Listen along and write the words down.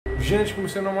Gente,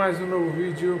 começando mais um novo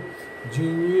vídeo de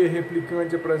NieR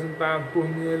Replicante apresentado por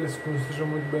Elias. Seja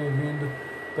muito bem-vindo.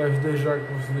 Desde já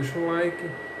que você deixa um like,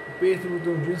 aperta o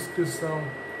botão de inscrição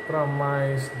para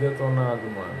mais detonado,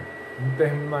 mano. Vamos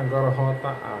terminar agora a rota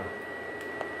A,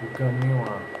 o caminho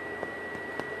A.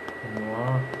 Vamos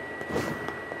lá.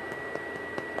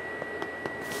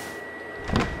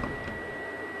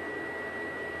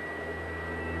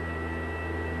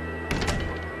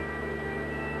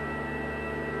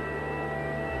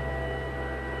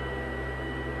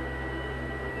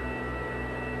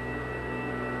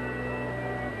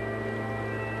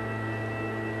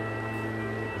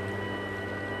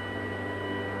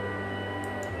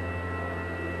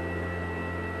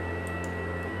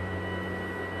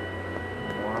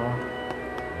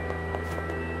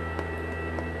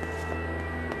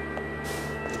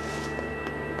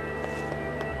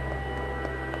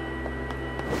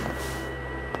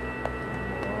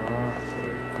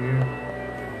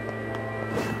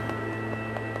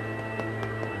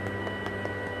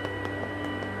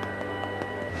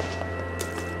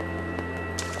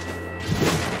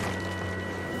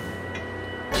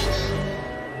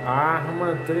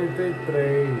 Arma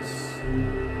 33.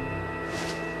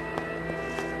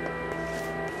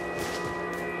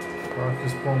 Qual que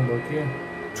respondo aqui?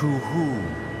 To whom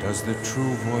does the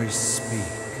true voice speak?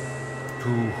 To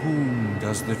whom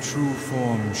does the true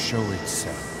form show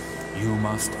itself? You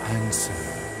must answer.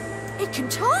 It can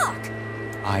talk!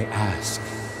 I ask,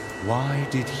 why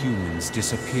did humans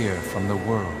disappear from the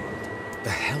world?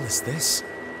 The hell is this?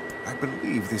 I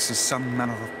believe this is some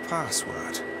manner of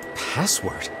password.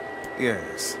 Password?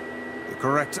 Yes. The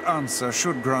correct answer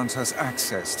should grant us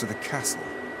access to the castle.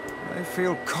 I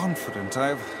feel confident I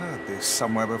have heard this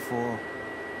somewhere before.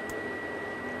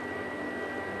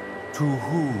 To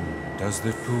whom does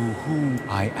the to whom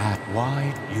I ask?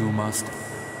 Why you must...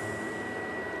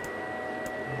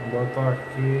 Vou botar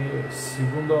aqui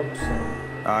segunda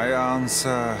opção. I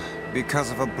answer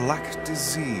because of a black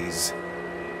disease.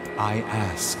 I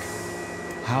ask,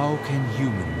 how can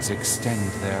humans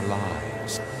extend their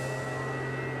lives?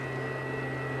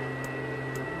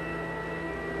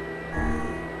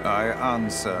 I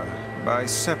answer by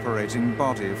separating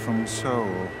body from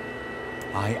soul.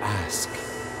 I ask,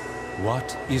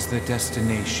 what is the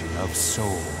destination of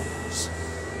souls?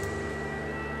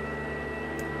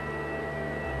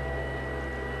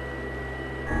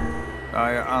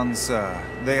 I answer,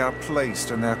 they are placed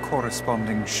in their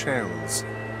corresponding shells.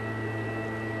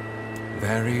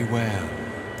 Very well.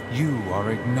 You are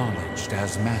acknowledged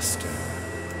as master.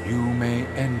 You may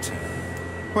enter.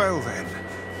 Well then,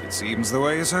 it seems the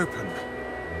way is open.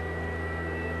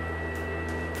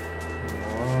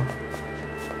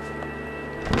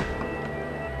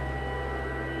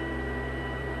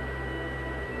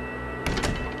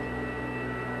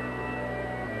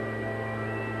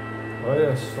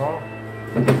 Olha só.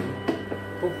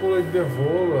 Popula de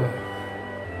Devola.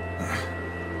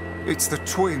 It's the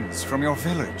twins from your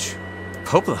village.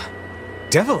 Popola?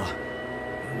 Devola?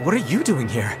 What are you doing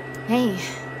here? Hey,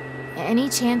 any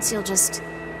chance you'll just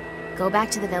go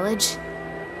back to the village?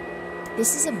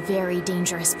 This is a very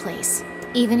dangerous place.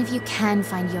 Even if you can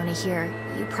find Yona here,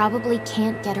 you probably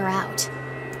can't get her out.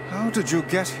 How did you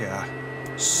get here?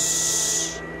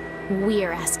 Shh.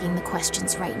 We're asking the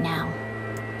questions right now.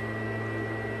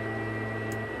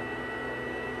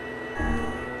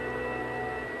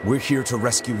 We're here to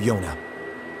rescue Yona.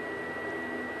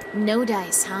 No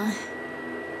dice, huh?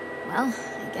 Well,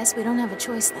 I guess we don't have a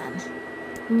choice then.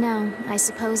 No, I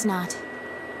suppose not.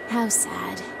 How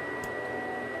sad.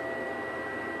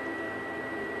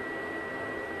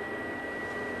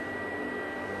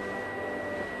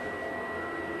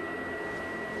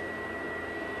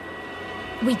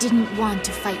 We didn't want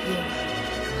to fight you.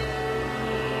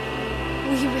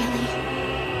 We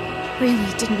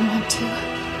really didn't want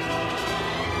to.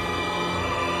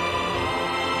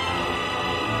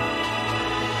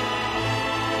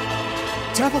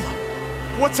 Devola!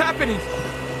 What's happening?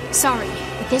 Sorry,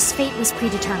 but this fate was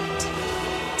predetermined.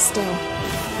 Still,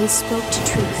 we spoke to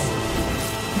truth.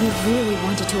 We really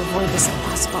wanted to avoid this if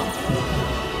possible.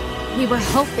 We were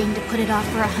hoping to put it off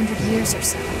for 100 years or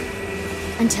so.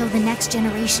 Until the next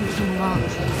generation came along.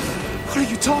 What are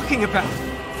you talking about?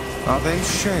 Are they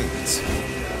shades?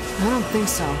 I don't think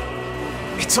so.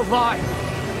 It's a lie!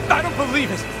 I don't believe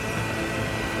it!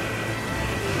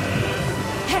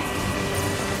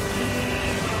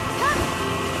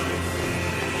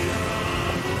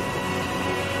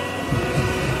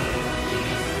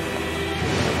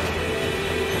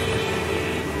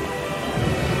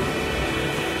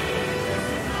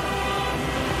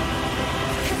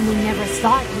 We never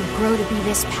thought you'd grow to be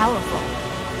this powerful.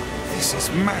 This is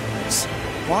madness.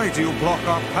 Why do you block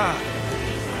our path?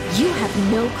 You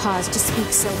have no cause to speak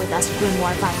so with us,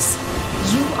 Grimoire Weiss.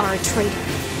 You are a traitor.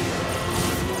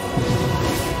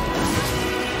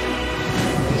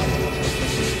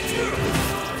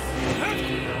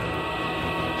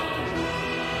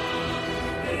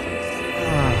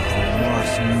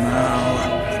 What now?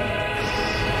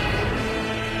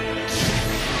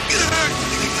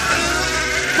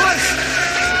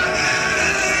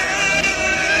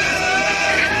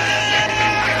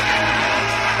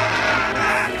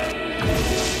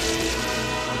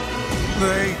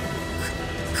 They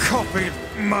copied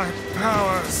my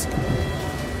powers.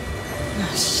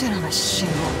 Oh, shit on a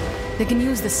shingle. They can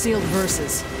use the sealed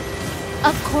verses.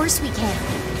 Of course we can.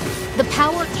 The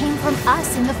power came from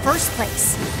us in the first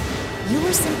place. You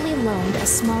were simply loaned a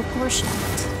small portion of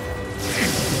it.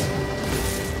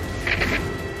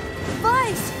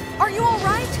 Weiss! Are you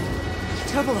alright?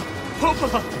 Tevela,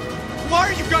 Popola, why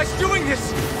are you guys doing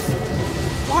this?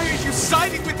 Why are you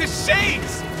siding with the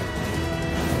Shades?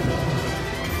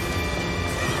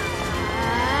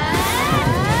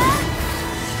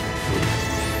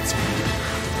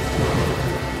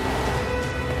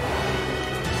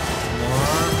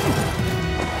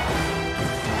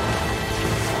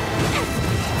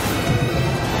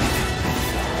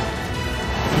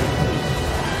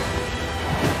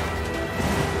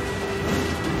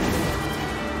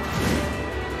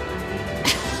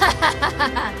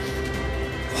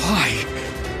 Why?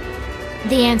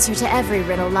 The answer to every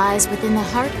riddle lies within the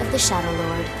heart of the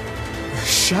Shadowlord. The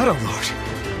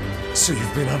Shadowlord? So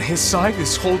you've been on his side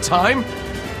this whole time?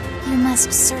 You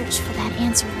must search for that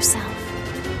answer yourself.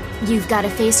 You've got to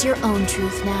face your own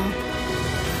truth now.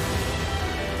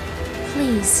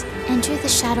 Please, enter the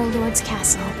Shadowlord's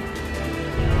castle.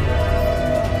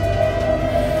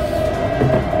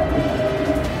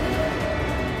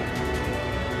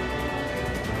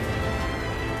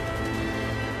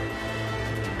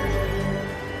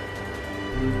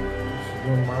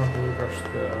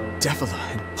 Tevela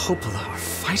and Popola are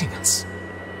fighting us.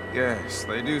 Yes,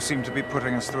 they do seem to be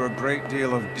putting us through a great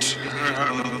deal of...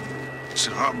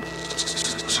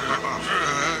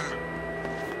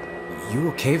 You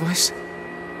okay, Weiss?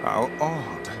 How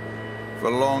odd. For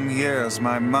long years,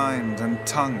 my mind and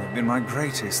tongue have been my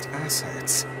greatest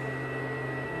assets.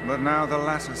 But now the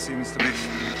latter seems to be...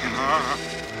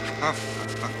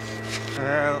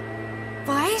 Hell.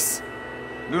 Weiss?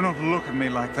 Do not look at me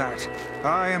like that.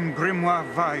 I am Grimoire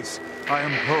Weiss. I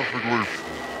am perfectly...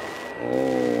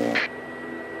 Oh...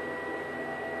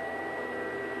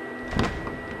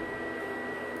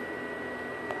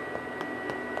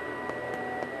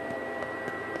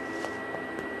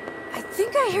 I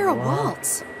think I hear a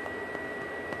waltz.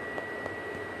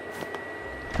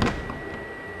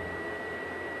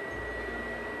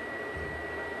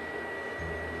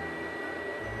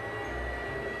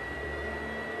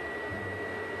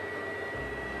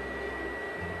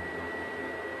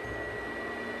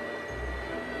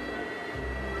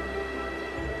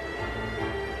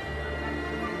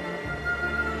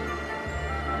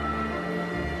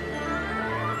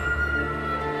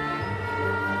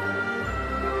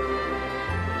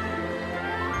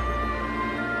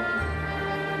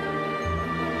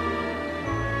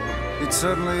 It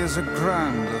certainly is a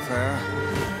grand affair.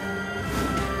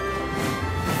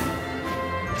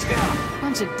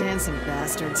 Bunch of dancing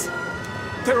bastards.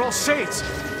 They're all Shades!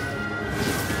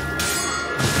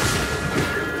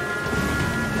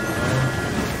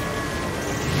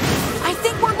 I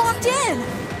think we're locked in!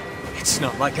 It's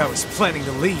not like I was planning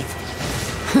to leave.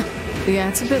 Yeah,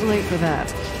 it's a bit late for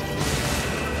that.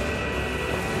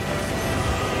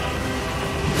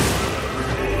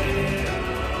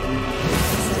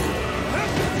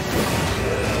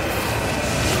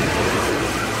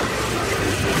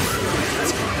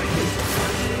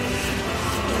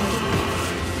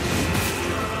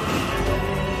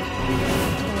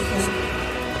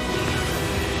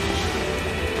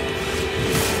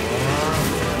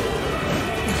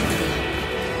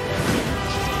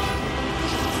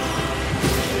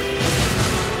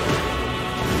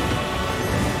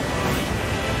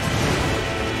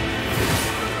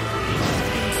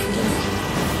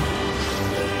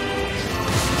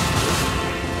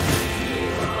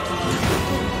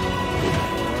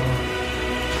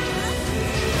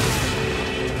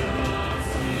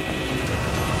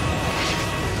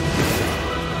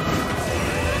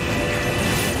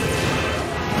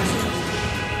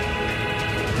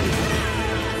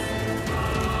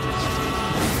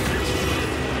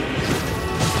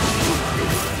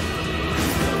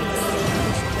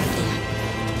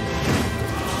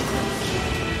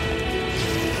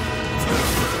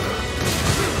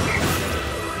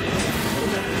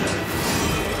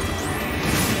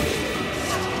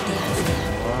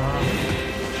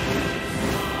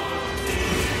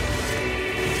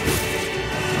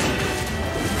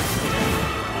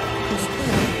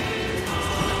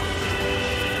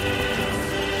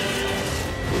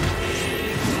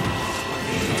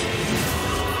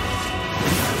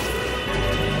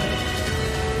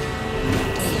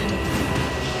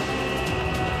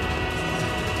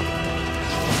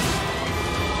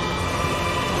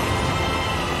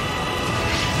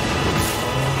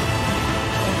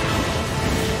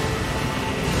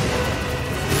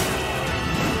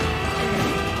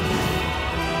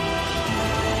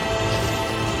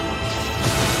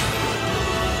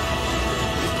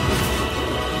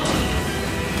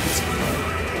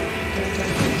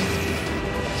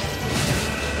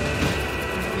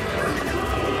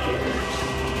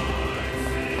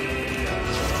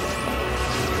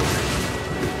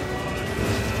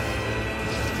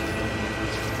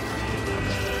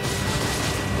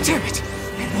 Damn it!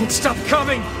 It won't stop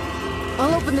coming!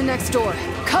 I'll open the next door.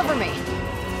 Cover me!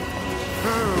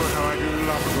 Oh, how I do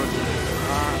love a good...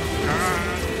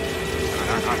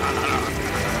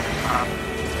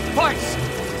 Vice!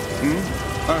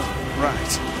 Oh,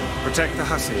 right. Protect the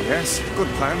hussy, yes? Good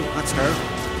plan. Let's go.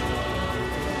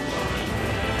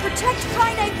 Protect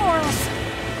Cunha for us!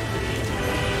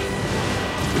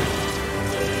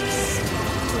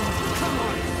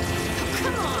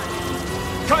 Come on!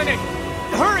 Cunha!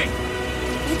 Hurry!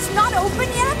 It's not open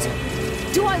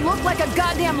yet? Do I look like a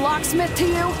goddamn locksmith to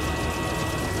you?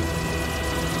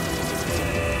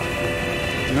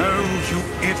 No, you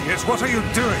idiot. What are you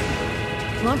doing?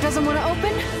 Lock doesn't want to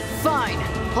open? Fine.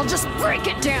 I'll just break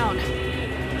it down.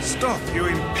 Stop, you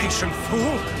impatient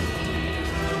fool.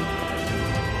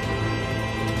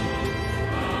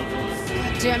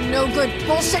 Damn no good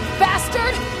bullshit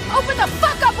bastard! Open the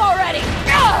fuck up already!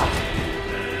 Ugh!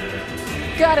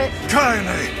 Got it.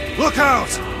 Kaine, look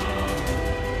out!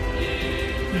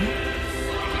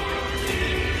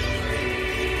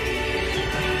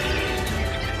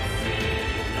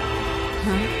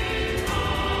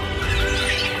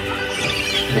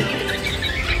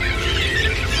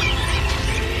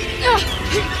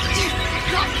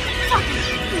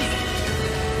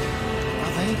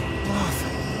 Are they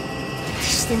laughing?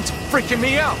 These things are freaking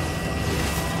me out!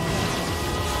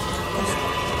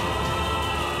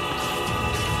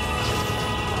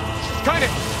 Cunha!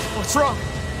 What's wrong?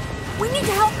 We need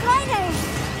to help Cunha!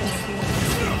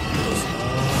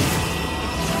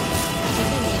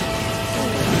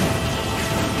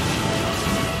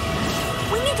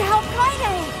 We need to help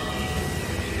Cunha!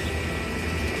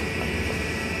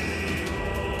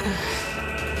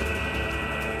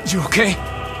 You okay?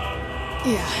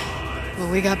 Yeah. Well,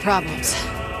 we got problems.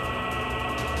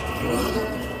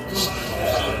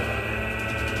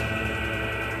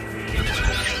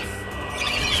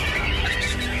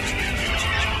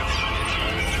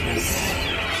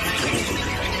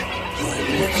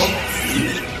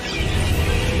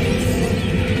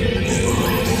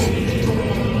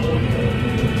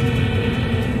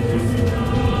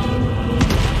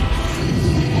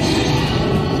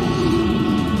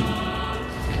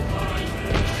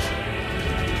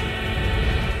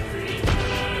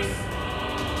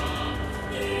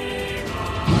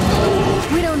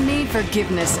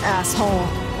 Forgiveness, asshole.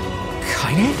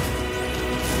 Cunha?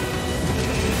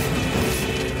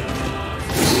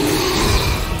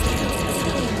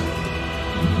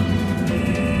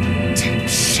 Damn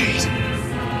shit.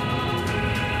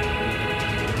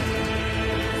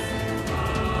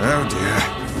 Oh dear.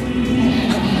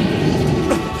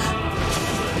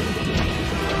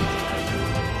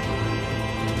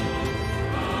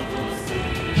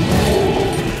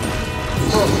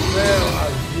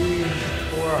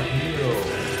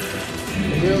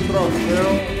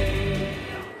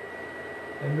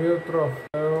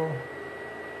 Troféu.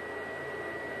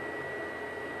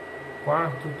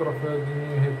 Quarto troféu de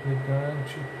NieR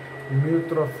Replicante. E meu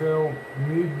troféu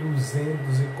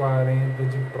 1240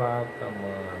 de prata,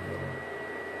 mano.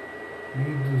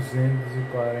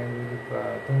 1240 de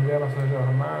prata. Vamos ver a nossa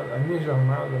jornada, a minha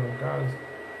jornada no caso.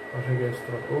 Pra chegar a esse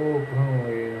troféu. Opa, vamos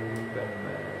ver na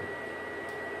internet.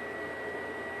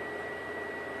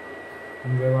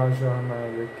 Vamos ver lá a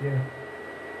jornada aqui.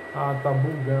 Ah, tá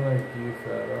bugando aqui,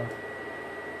 fera.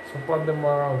 Só pode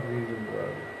demorar o vídeo,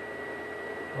 brother.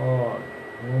 Ó,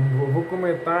 eu vou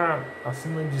comentar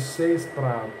acima de 6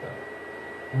 prata.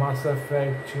 Mass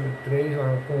Effect 3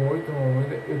 lá com 8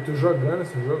 momentos. Eu tô jogando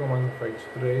esse jogo, Mass Effect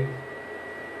 3.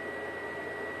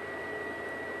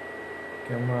 O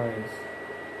que mais?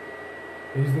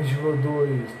 Resident Evil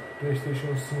 2,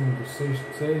 PlayStation 5,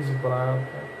 6 de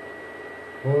prata.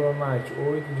 Hollow Knight,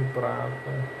 8 de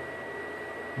prata.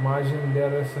 Imagem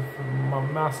dela,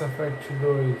 Mass Effect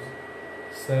 2,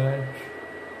 7.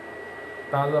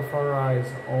 Tales of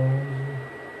Arise, 11.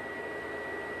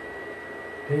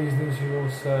 Resident Evil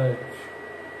 7,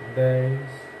 10.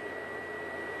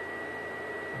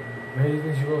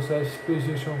 Resident Evil 7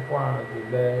 PlayStation 4,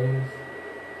 10.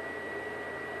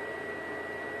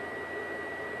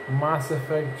 Mass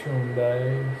Effect 1,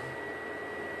 10.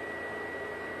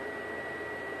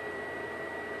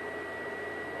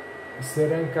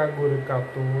 Serenkagura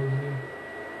 14,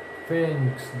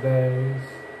 Fênix 10,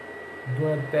 do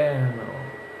Eternal,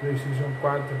 PlayStation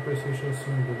 4, PlayStation 5,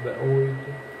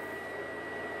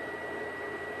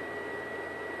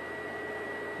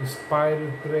 8,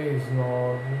 Spyro 3,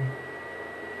 9,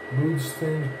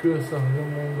 Bloodstained Curse of the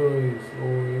Moon 2,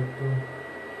 8,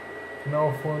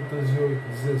 Final Fantasy 8,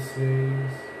 16,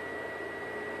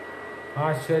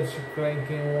 Ratchet &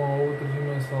 Clank em uma outra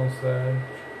dimensão 7,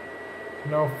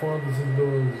 Final Fantasy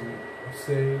 12,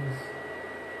 6.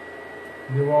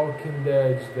 The Walking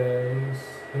Dead 10.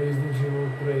 Resident Evil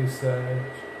 3, 7.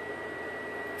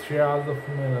 Trials of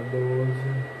Mana 12.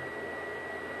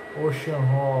 Ocean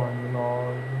Horn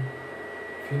 9.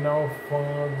 Final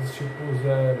Fantasy tipo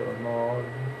 0, 9.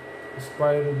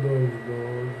 Spyro 2,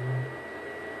 12.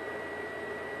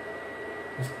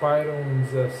 Spyro 1,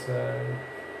 17.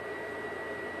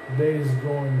 Days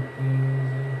Gone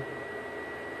 15.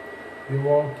 The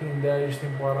Walking Dead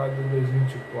temporada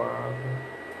 2024.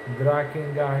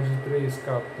 Drakengard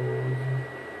 3.14.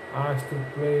 Astro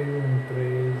Play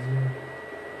 1.13.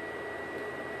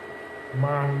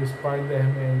 Marvel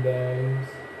Spider-Man 10.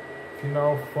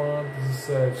 Final Fantasy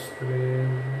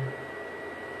 7.13.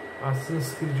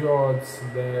 Assassin's Creed Odyssey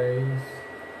 10.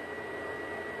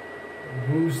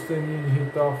 Bluestone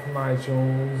Hit of Night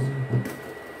 11.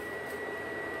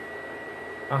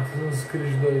 Assassin's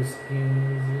Creed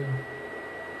 2.15.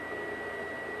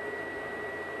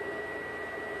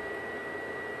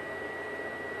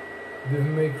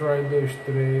 Devil May Cry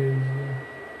 2.13.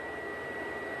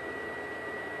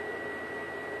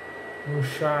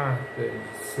 Uncharted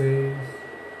 6.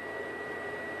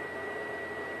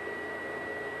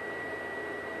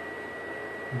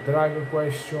 Dragon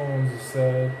Quest 11,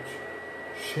 7.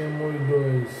 Shenmue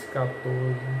 2,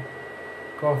 14.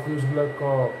 Call of Duty Black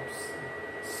Ops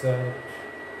 7.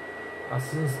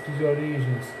 Assassin's Creed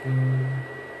Origins 15.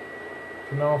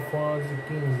 Final Fantasy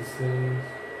 15, 6.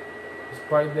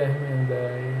 Spider-Man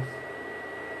 10.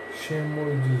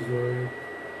 Shenmue 18.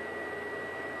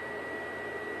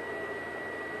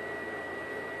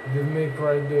 Devil May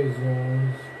Cry 2,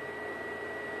 11.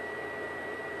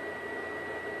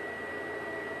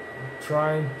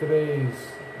 Trine 3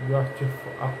 do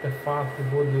Artefato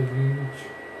Poder 20.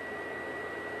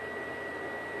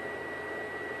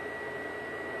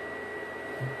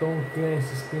 Tom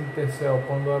Clancy Splinter Cell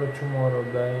Pandora Tomorrow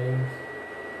 10.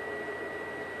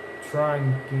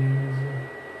 Trine 15.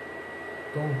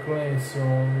 Tom Clancy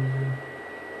 11.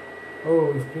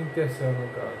 Oh, Splinter Cell no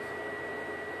caso.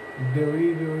 The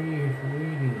Within,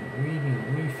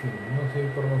 não sei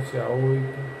pronunciar,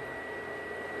 8.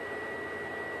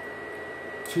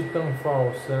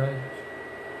 Titanfall 7.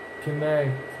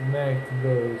 Kinect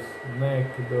 2,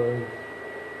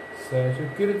 7. Eu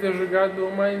queria ter jogado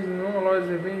um, mas nenhuma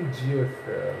loja vendia,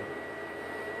 cara.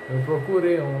 Eu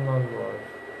procurei um na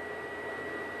loja.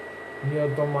 NieR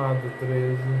Automata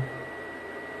 13.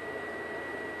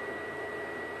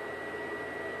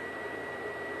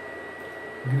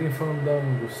 Grim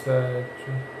Fandango 7.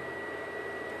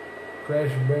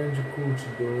 Crash Bandicoot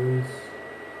 2.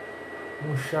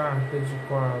 Uncharted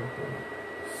 4,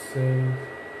 6.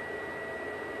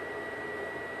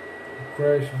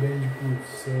 Crash Bandicoot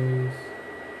 6.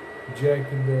 Jack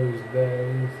 2,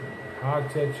 10.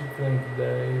 Ratchet Clank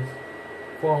 10.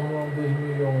 Fórmula 1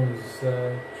 2011,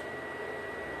 7.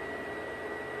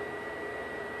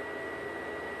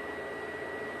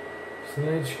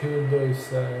 Silent Hill 2,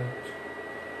 7.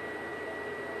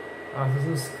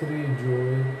 Assassin's Creed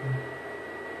 8.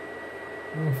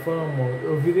 Infamous.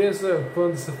 Eu virei fã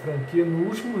dessa franquia no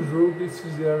último jogo que eles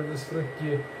fizeram dessa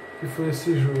franquia, que foi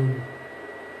esse jogo.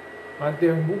 Mas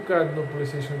teve um bocado no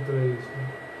PlayStation 3.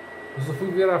 Eu só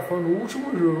fui virar fã no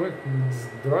último jogo, né?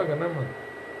 Droga, né, mano?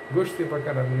 Gostei pra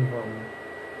caramba, vamos.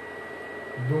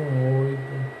 Doom 8.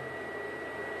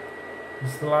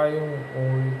 Sly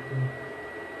 8.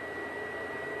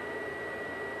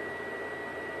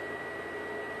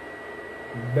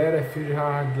 Battlefield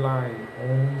Hardline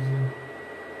 11.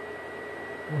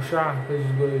 Uncharted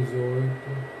 2.8.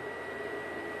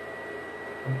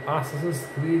 Assassin's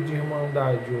Creed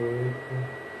Irmandade 8.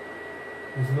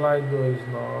 Sly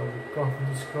 2.9. Call of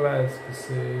Duty Classic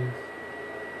 6.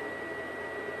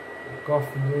 Call of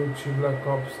Duty Black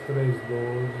Ops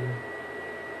 3.12.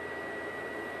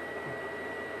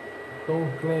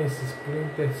 Tom Clancy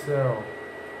Splinter Cell.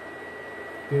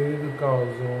 Querido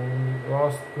Calzone.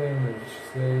 Lost Planet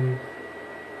 6.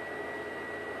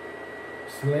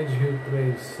 Silent Hill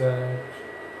 3.7.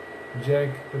 Jack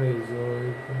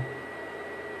 3.8.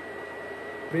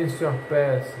 Prince of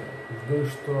Persia, Os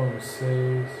Dois Tronos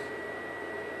 6.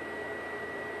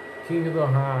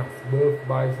 Kingdom Hearts, Birth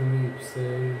by Sleep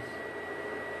 6.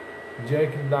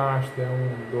 Jack Daster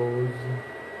 1.12.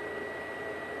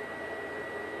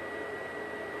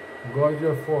 God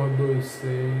of War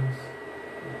 2.6.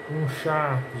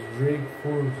 Uncharted, Drake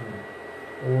Fulton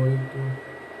 8.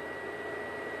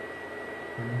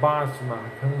 Batman,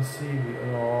 Arkham City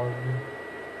 9.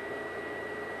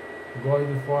 God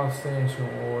of War Ascension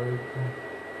 8.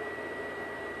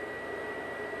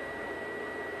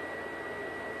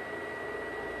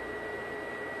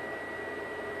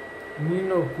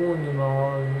 NieR Cunha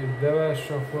 9, The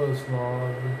Last of Us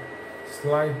 9,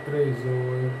 Sly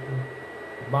 3.8,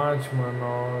 Batman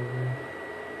 9,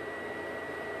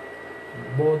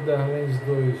 Borderlands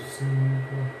 2.5,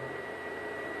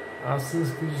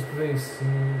 Assassin's Creed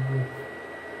 3.5,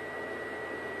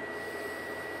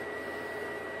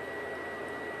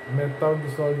 Metal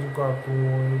Gear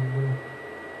 4.8,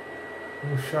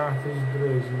 Uncharted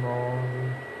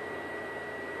 3.9,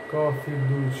 Call of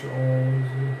Duty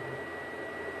 11,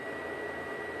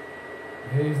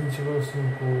 Resident Evil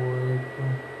 5.8,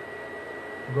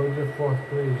 God of War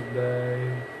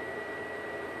 3.10,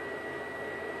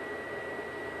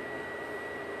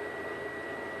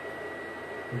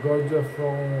 God of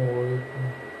War 1.8,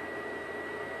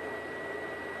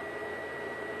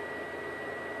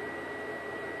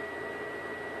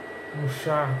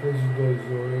 Uncharted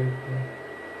 2.8,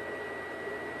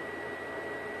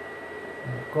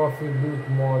 Call of Duty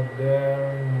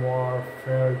Modern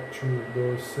Warfare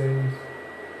 2.6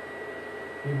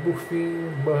 e por fim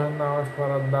Burnout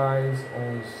Paradise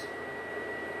 11.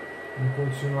 Vamos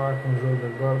continuar com o jogo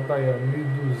agora, tá aí, ó,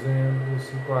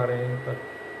 1240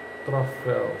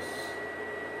 troféus.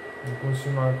 Vamos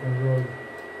continuar com o jogo.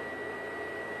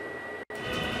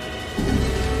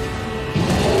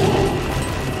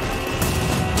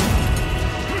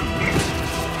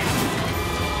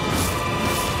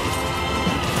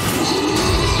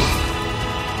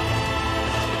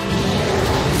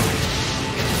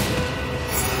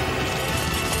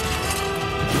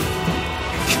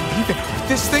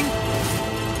 This thing?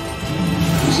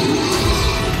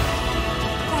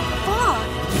 That fog!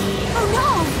 Oh no!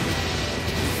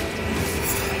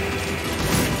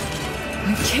 I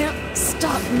can't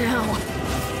stop now.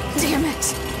 Damn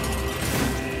it!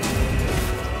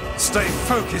 Stay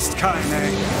focused, Cunha.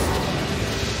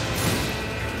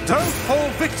 Don't fall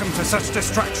victim to such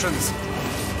distractions.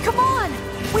 Come on!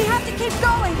 We have to keep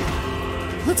going!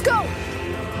 Let's go!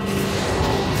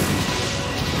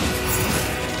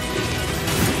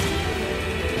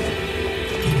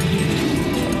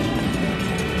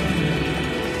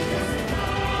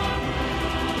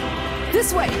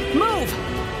 This way! Move!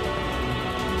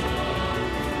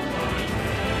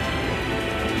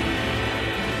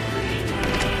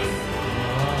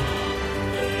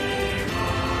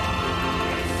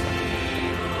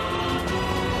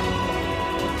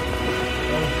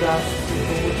 Gasto que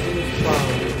vão utilizar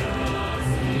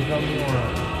de caminhar.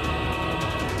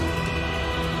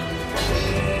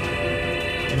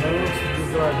 Não se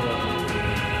devagar.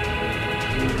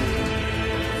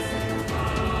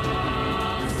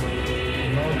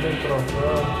 Não tem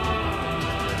troféu.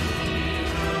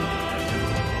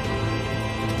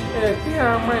 Tem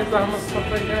mais armas para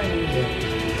pegar ainda.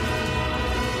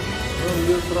 Não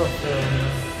deu troféu, né?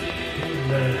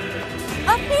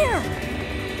 Up here!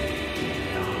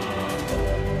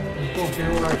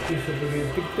 Confirmar aqui sobre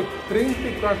ele. Tem que ter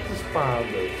 34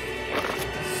 espadas.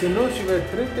 Se não tiver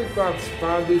 34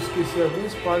 espadas, eu esqueci alguma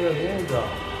espada em algum lugar.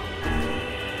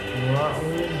 Vamos lá.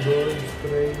 1, 2,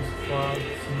 3, 4, 5,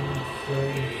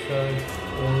 6, 7,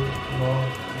 8,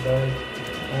 9, 10,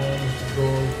 11,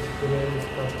 12, 13,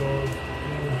 14,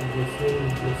 15,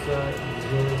 16, 17,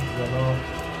 18, 19,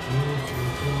 20,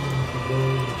 21,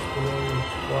 22, 23,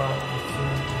 24,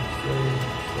 25, 26,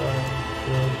 27,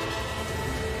 28,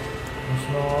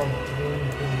 29,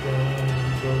 30,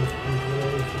 31, 32,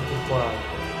 33, 34.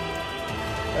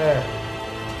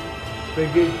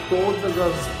 Peguei todas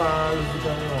as espadas do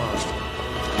caminho A.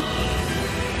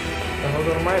 Tá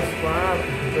rodando mais 4, tô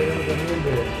pegando o caminho B.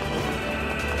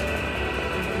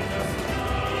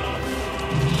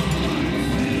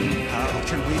 How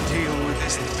can we deal with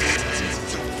this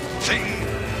thing?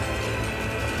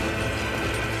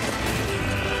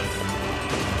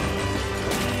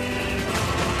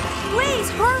 Please,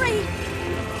 hurry!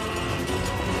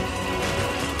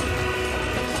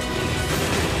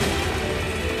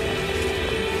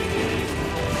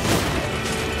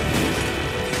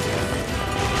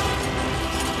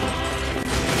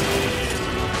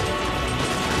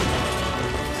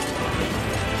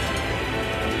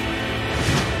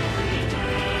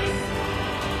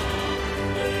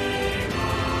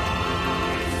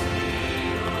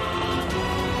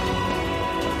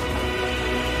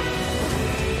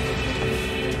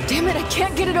 Damn it, I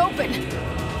can't get it open!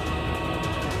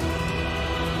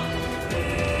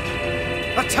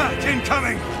 Attack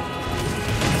incoming!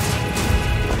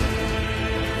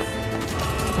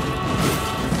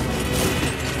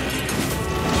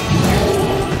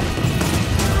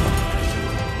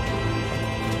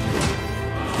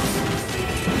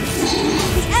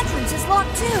 The entrance is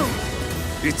locked too!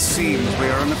 It seems we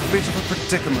are in a bit of a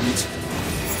predicament.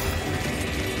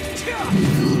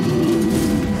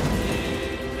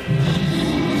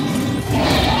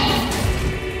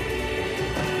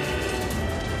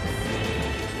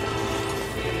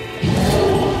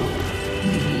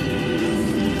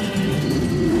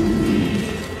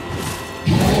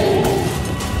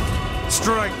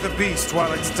 Strike the beast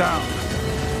while it's down.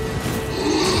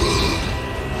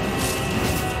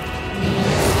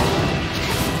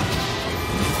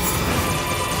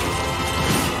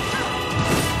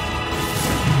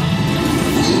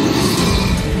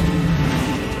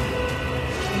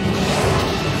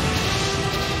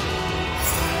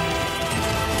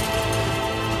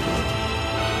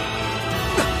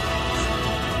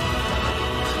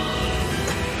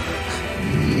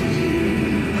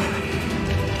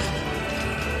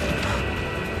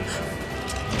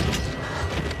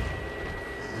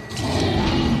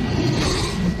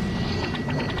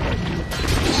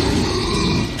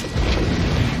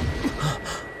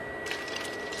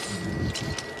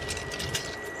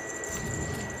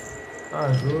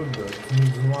 Ajuda, me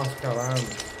desmascarado.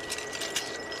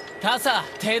 タサ、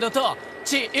程度と、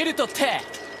チ、イルとテ。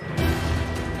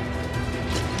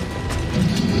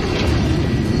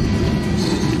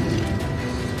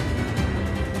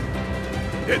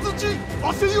出槌、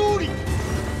汗より。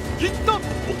ギッタ、オキ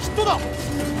ットだ。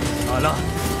あら、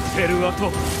ペルア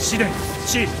と、シデン、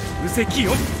チ、ウセキ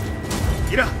よ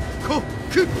り。イラ、コ、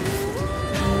ク。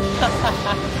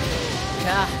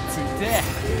やあ、ついて。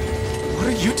What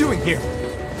are you doing here?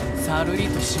 サルリ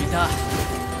とシダと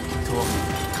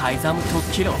カイザム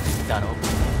特キロだろ。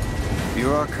 You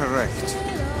are correct.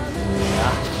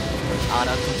 ア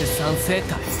ラトテ三世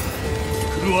隊。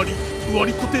クルアリ、ウア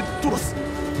リコテトラス。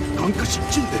眼下失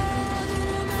禁で。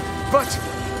But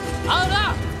ア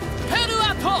ラペル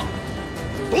アと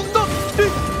どんだ来て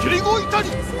キリゴイタリ。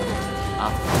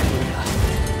アフリア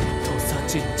トサ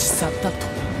チチサタと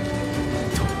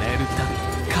トネル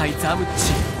タカイザム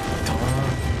チと。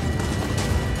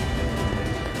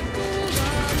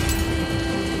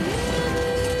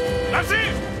ラシ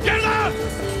ゲルダ。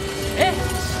え、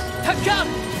タッカー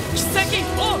奇跡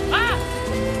をあ。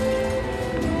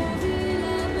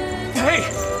 hey,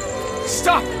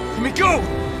 stop! Let me go!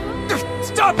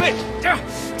 Stop it!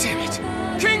 Damn it!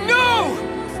 King, no!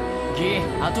 ギ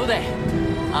後で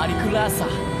アリクラーサ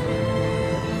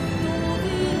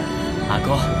ア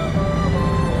コ。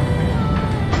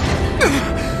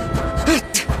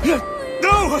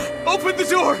 No! Open the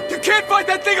door! You can't fight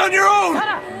that thing on your own! タ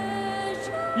ラ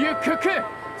ユクク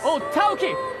オタオキ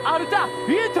アルタ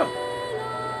ビュート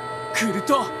クル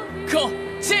トコ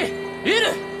チイ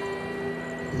ル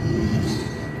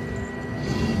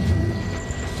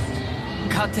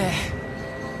カテ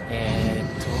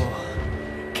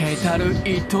ケタル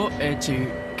イトエチ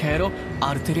ケロ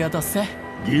アルテリアだせ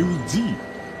ゲウジー。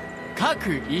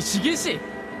各石技師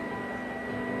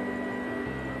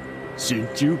真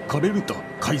鍮カレルタ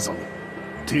カイザム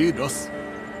テラス。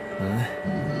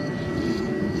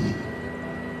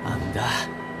あんだ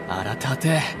アラタ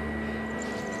テ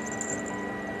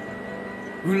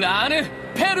ウラーヌ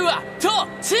ペルアト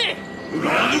チウ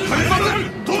ラーヌカイザム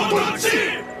トトチ。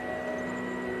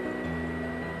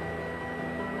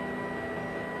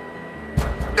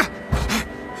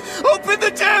 Open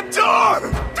the damn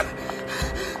door!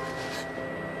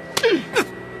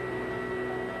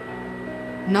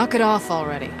 Knock it off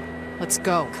already. Let's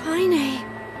go. Kaine.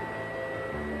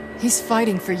 He's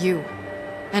fighting for you.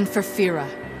 And for Fira.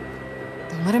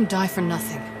 Don't let him die for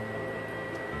nothing.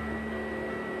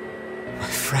 My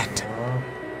friend.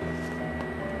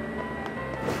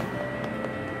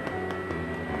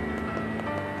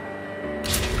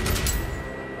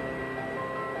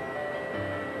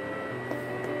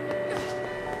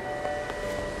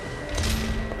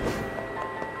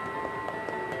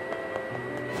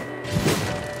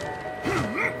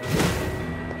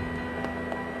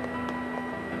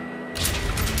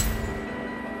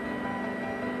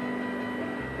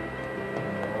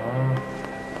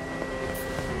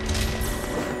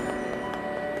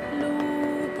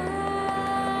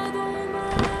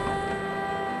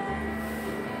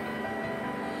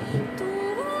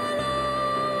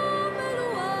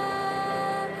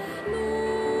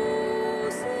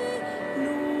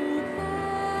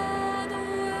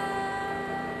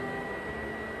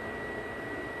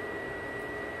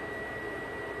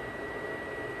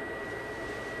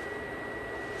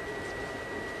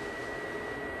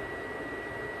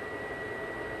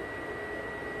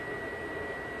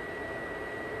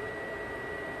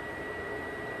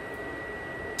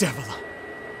 Devila!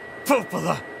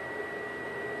 Popola!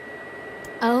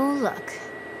 Oh, look.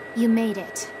 You made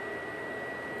it.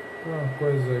 Uma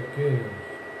coisa aqui.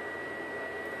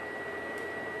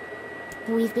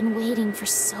 We've been waiting for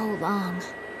so long.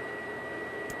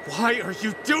 Why are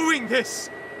you doing this?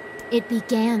 It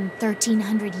began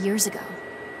 1300 years ago.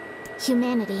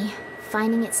 Humanity,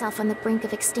 finding itself on the brink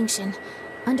of extinction,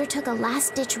 undertook a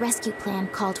last-ditch rescue plan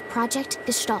called Project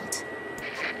Gestalt.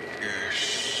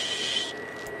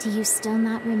 Do you still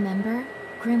not remember,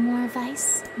 Grimoire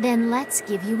Weiss? Then let's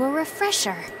give you a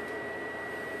refresher.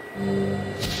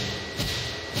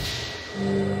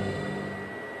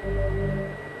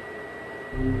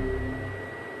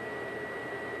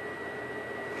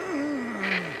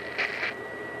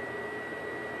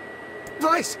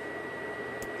 Weiss!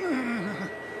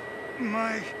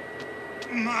 My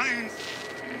mind.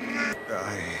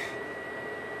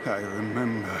 I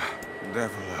remember,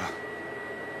 Devila.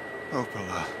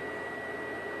 Opala.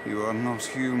 You are not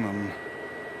human.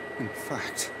 In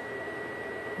fact.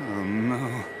 Oh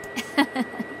no.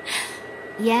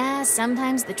 Yeah,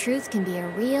 sometimes the truth can be a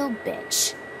real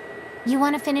bitch. You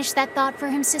want to finish that thought for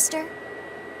him, sister?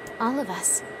 All of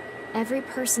us, every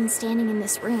person standing in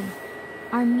this room,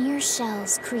 are mere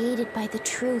shells created by the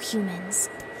true humans.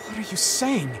 What are you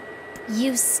saying?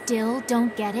 You still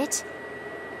don't get it?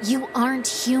 You aren't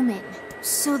human.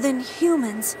 So then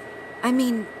humans, I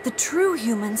mean, the true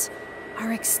humans,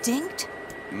 are extinct?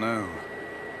 No.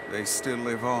 They still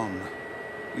live on.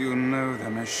 You know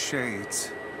them as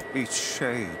shades. Each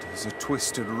shade is a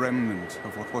twisted remnant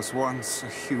of what was once a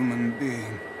human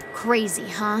being. Crazy,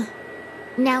 huh?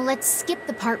 Now let's skip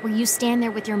the part where you stand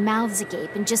there with your mouths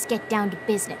agape and just get down to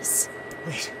business.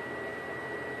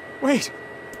 Wait.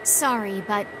 Sorry,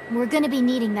 but we're gonna be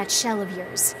needing that shell of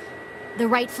yours. The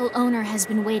rightful owner has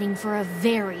been waiting for a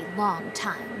very long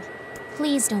time.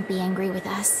 Please don't be angry with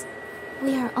us.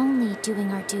 We are only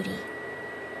doing our duty.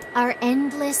 Our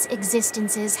endless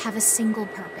existences have a single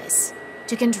purpose: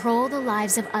 to control the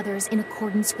lives of others in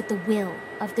accordance with the will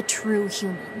of the true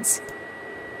humans.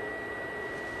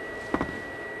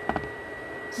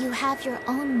 You have your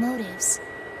own motives,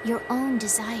 your own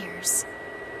desires.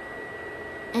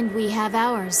 And we have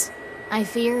ours. I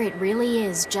fear it really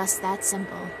is just that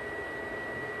simple.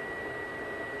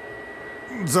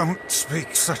 Don't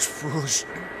speak such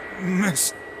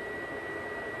foolishness.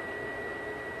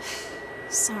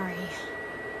 Sorry.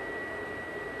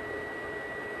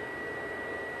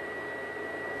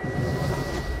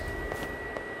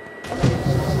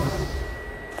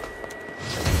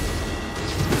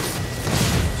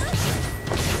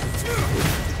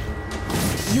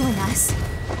 You and us,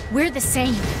 we're the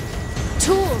same.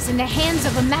 Tools in the hands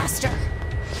of a master.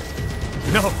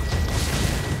 No.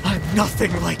 I'm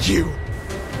nothing like you.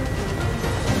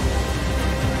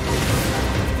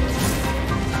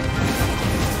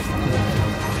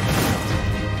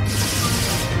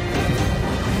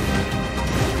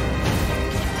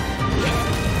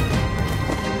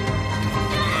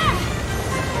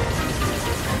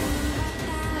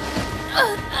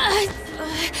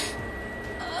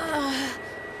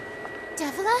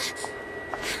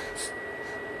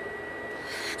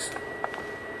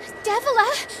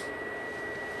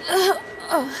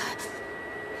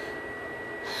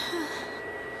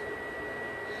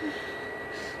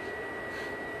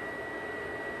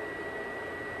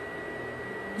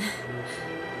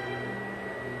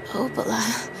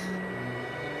 Opala,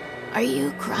 are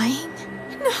you crying?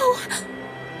 No!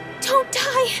 Don't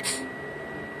die!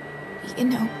 You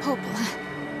know, Opala,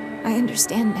 I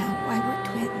understand now why we're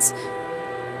twins.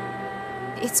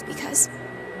 It's because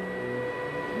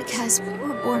we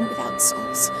were born without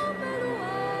souls.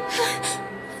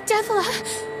 Devila,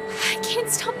 I can't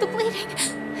stop the bleeding.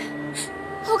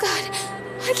 Oh God,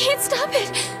 I can't stop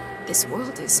it! This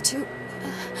world is too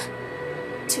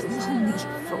lonely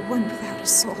for one without a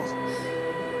soul.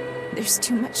 There's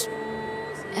too much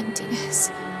emptiness.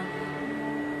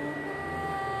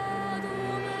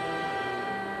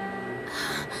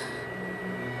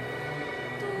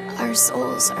 Our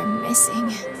souls are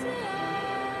missing.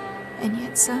 And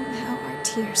yet somehow our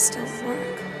tears still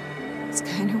work. It's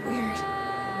kind of weird.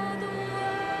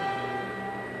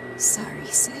 Sorry,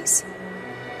 sis.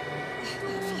 I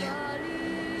love you.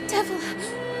 Devila!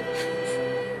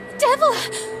 Devila!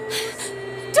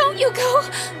 Don't you go!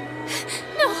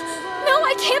 No,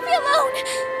 I can't be alone!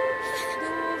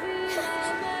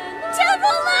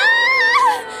 Devila!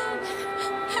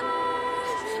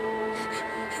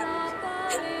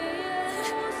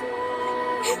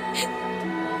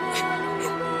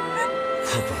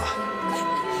 Opala.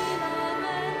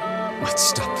 Let's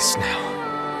stop this now.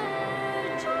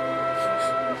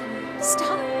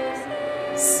 Stop?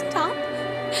 Stop?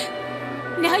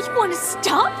 Now you want to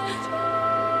stop?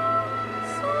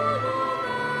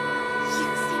 You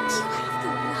think you have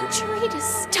the luxury to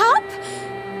stop?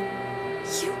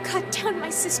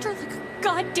 sister like a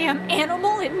goddamn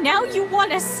animal, and now you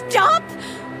want to stop?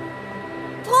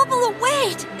 Popola,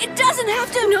 wait! It doesn't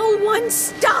have to— No one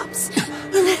stops!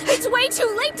 It's way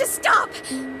too late to stop!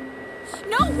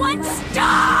 No one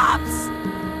stops!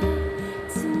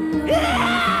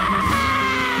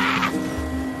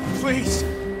 Please,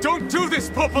 don't do this,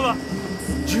 Popola!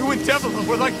 You and Devila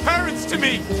were like parents to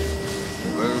me!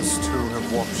 Those two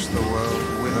have watched the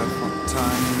world wither for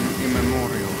time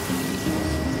immemorial.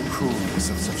 The cruelness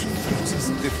of such an offense is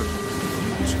difficult to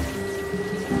imagine.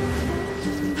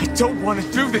 I don't want to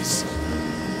do this!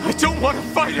 I don't want to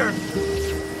fight her!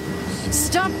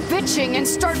 Stop bitching and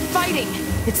start fighting!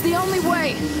 It's the only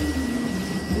way!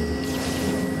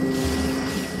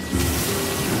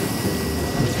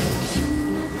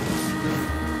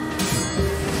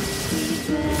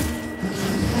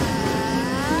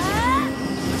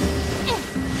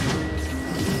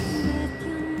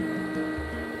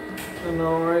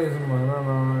 Nóis, mano, é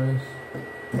nóis.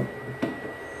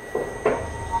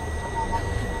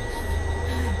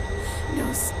 No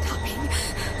stopping.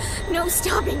 No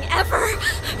stopping ever!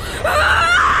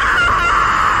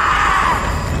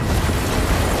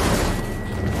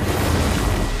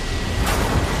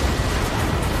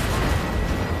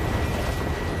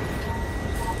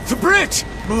 The bridge!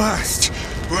 Blast!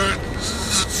 We're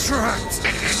trapped!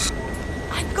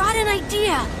 I've got an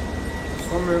idea!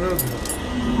 Só um minuto.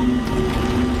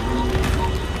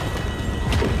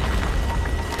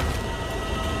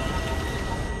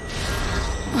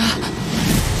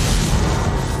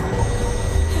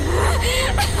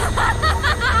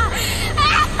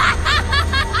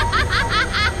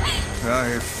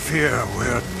 I fear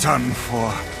we're done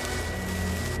for.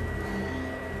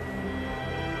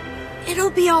 It'll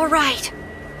be all right.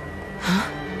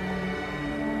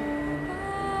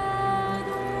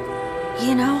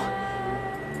 You know,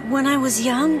 when I was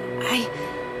young,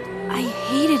 I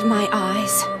hated my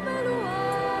eyes.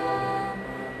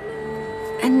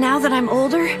 And now that I'm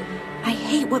older, I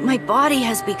hate what my body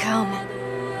has become.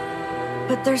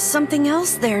 But there's something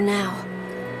else there now.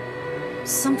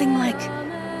 Something like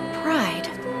pride,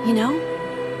 you know?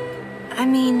 I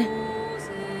mean,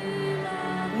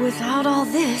 without all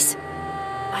this,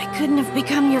 I couldn't have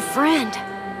become your friend.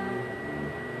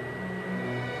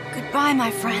 Goodbye,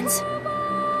 my friends.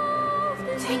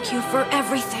 Thank you for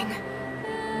everything.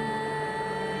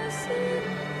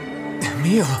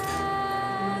 Emil!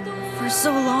 For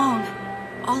so long,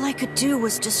 all I could do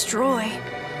was destroy.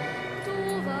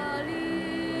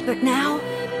 But now,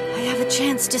 I have a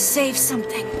chance to save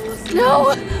something.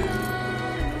 No!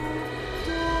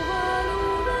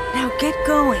 Now get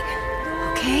going,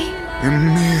 okay?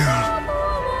 Emil!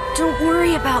 Don't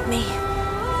worry about me.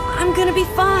 I'm gonna be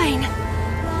fine.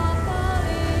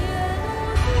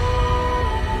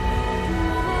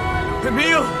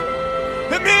 Emil!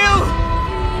 Emil!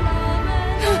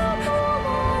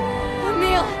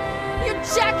 Emil! You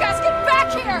jackass, get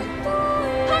back here!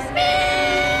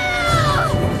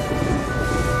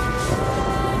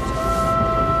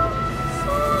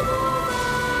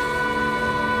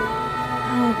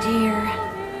 Oh dear.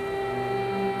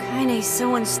 Kaine's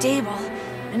so unstable,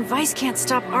 and Vice can't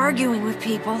stop arguing with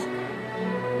people.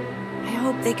 I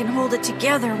hope they can hold it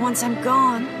together once I'm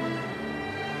gone.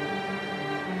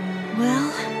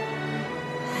 Well,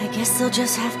 I guess they'll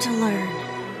just have to learn.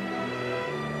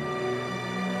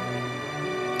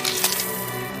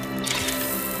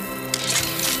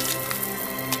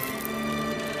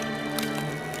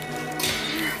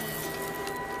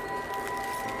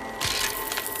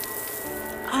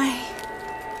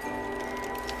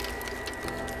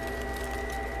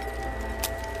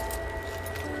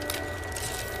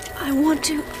 I want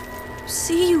to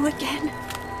see you again.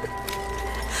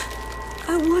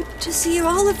 I want to see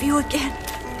all of you again.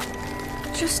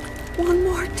 Just one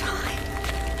more time.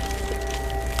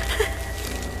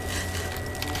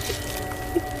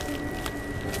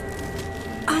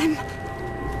 I'm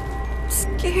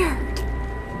scared.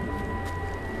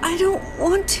 I don't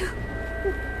want to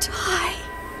die.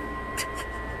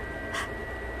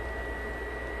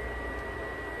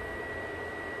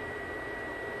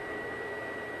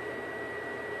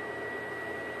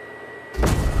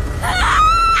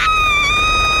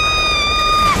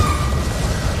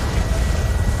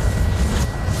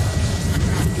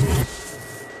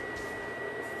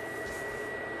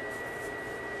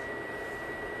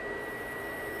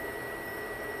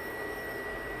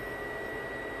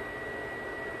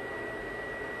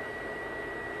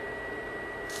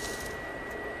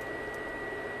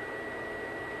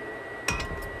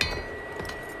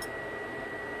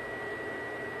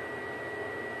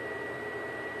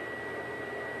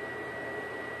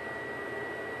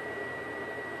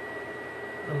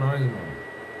 É nóis, mano.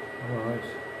 É nóis.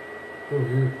 Tô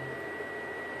vivo.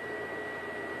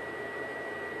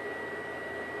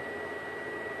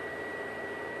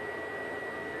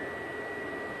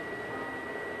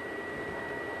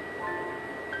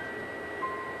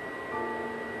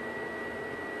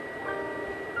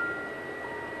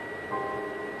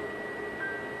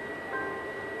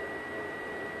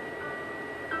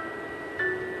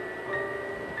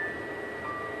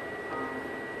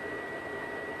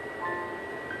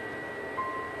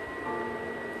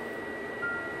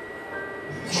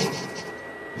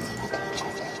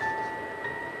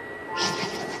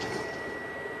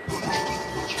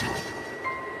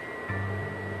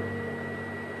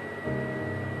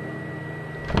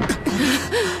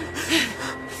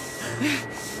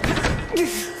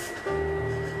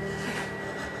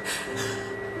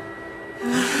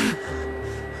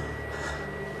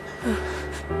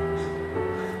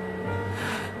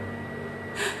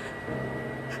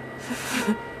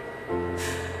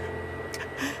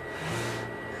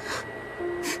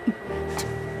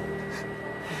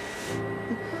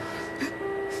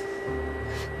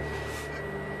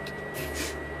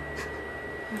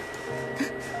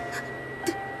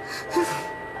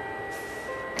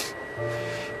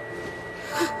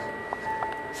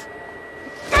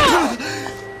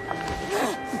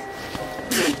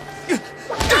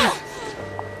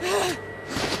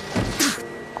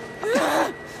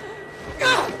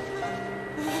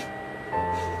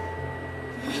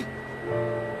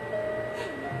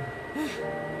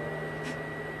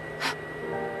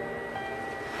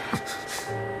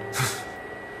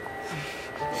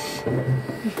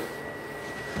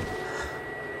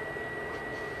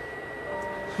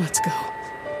 Let's go.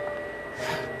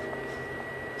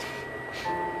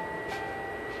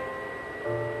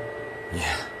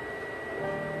 Yeah.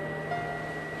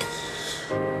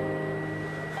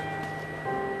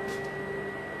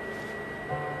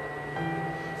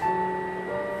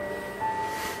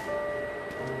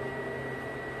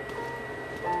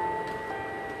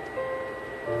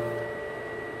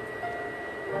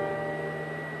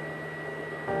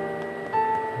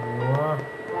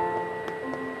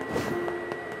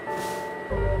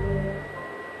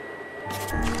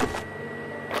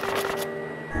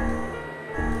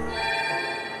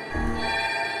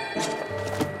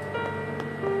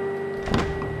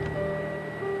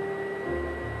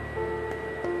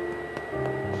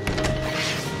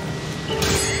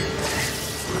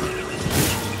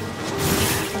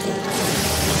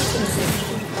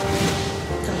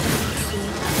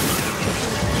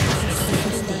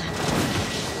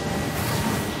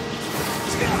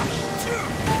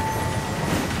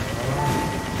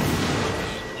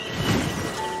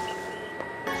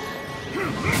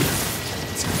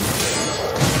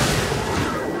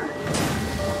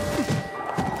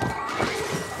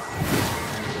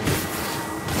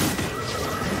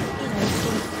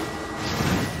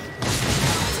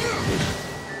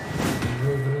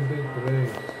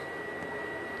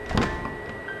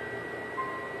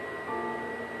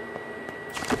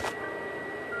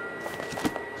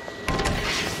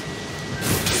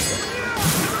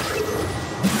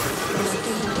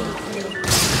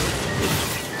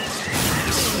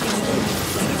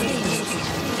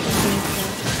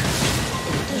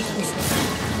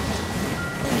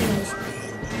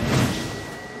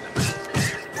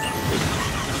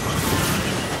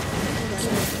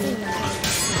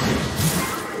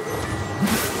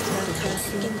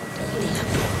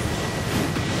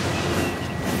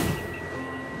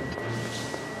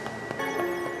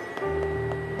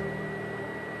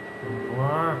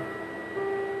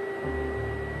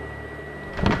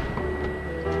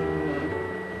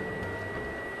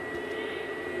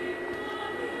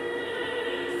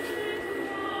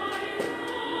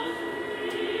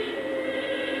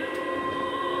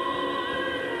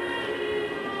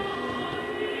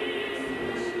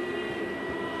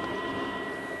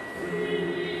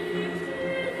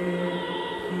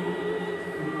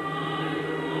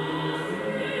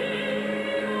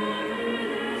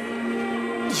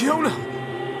 Yona!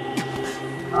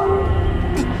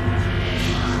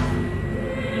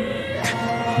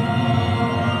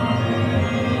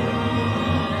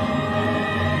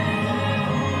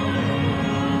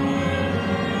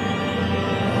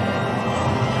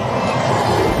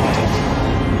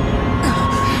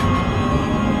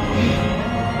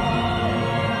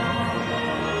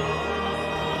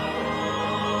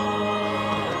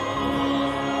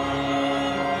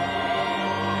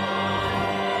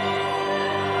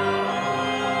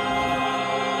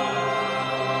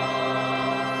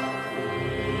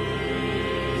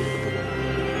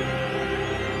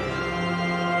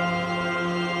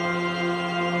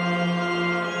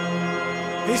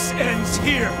 This ends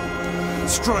here!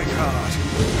 Strike hard.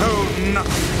 Hold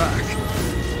nothing back.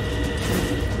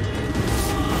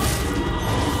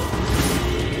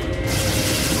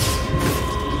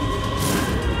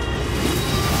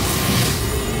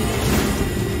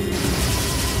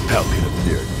 How can a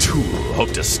mere tool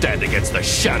hope to stand against the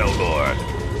Shadowlord?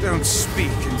 Don't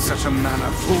speak in such a manner,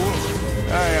 fool.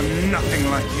 I am nothing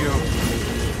like you.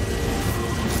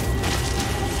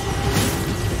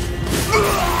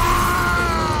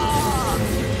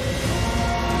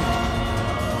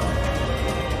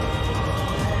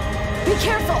 Be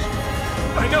careful!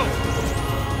 I know!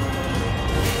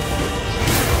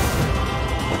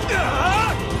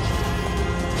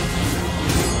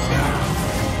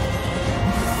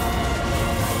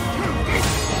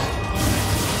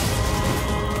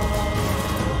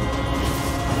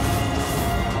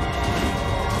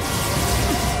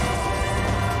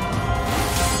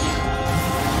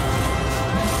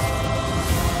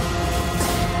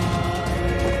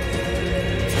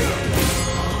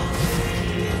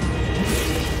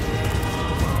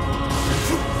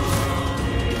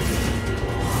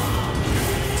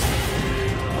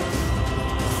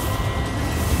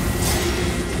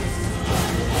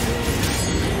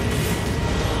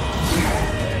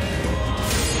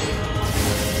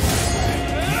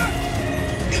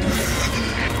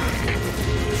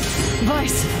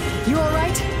 Vice, you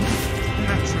alright?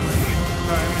 Naturally,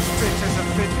 I'm as fit as a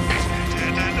fiddle.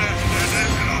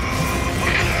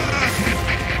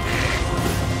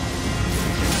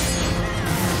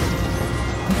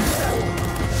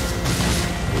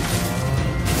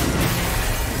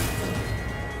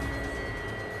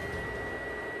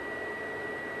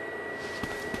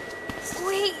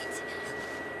 Wait.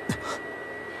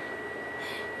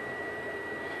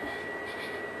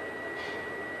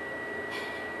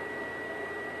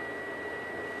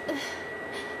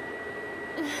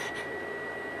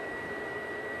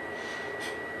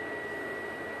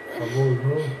 Acabou o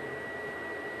jogo.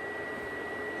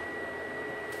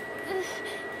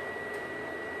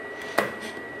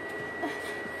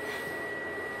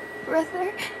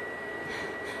 Brother?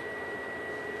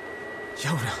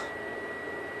 Yoda.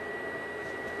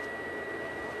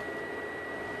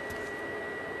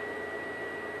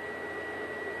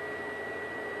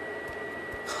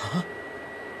 Huh?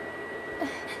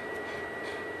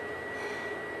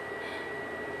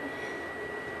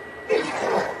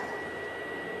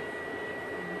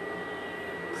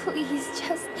 Please,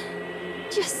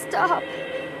 just stop.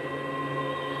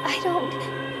 I don't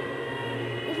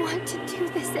want to do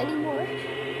this anymore.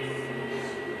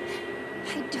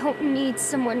 I don't need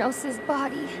someone else's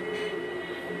body.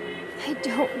 I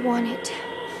don't want it.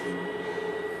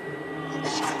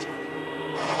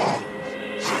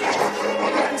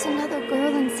 There's another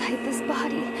girl inside this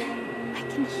body. I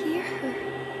can hear her.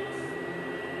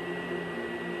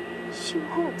 She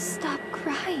won't stop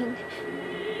crying.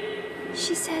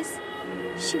 She says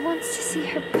she wants to see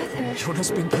her brother.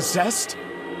 Yoda's been possessed?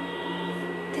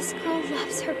 This girl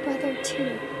loves her brother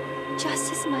too,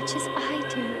 just as much as I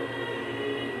do.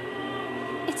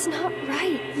 It's not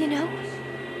right, you know?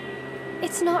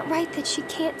 It's not right that she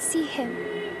can't see him.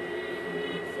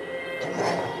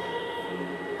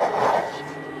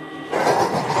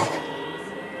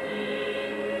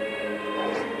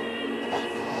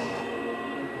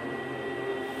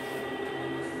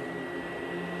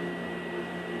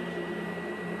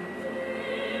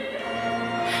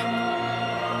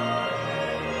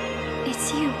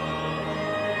 It's you,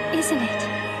 isn't it?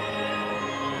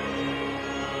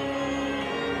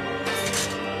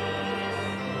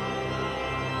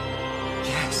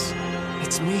 Yes,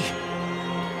 it's me.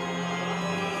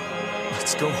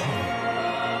 Let's go home.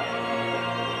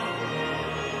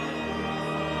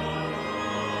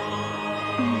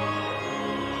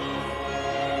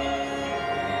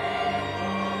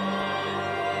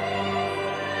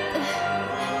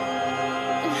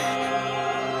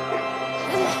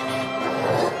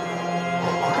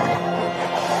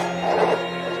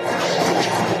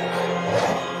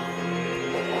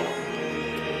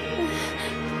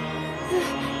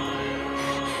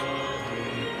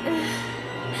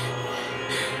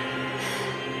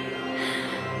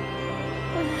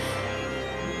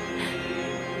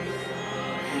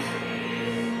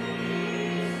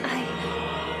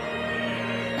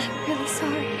 I'm really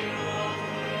sorry.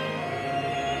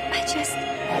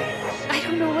 I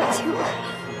don't know what to...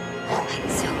 I'm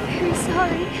so very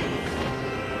sorry.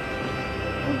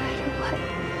 No matter what.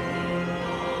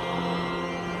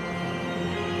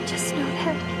 Just know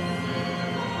that...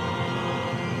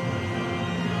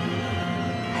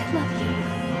 I love you.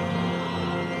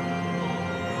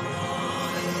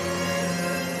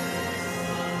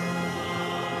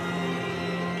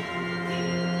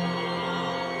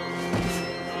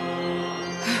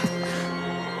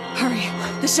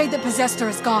 shade that possessed her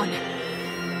is gone.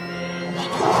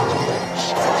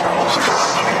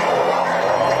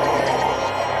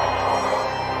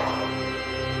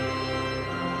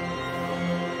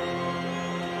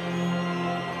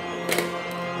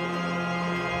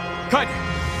 Cunha!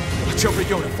 Watch over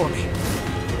Yona for me. You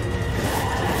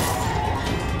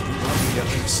want me to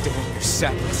understand your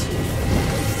sadness? You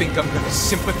think I'm gonna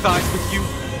sympathize with you?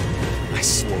 I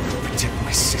swore to protect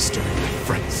my sister and my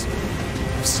friends.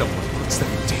 If someone puts them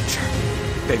in danger,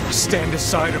 they must stand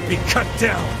aside or be cut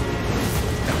down.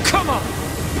 Now come on!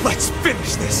 Let's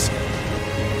finish this!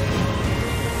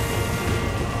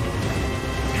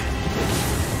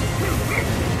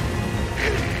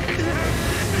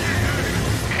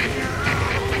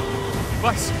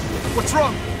 Elias, what's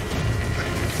wrong?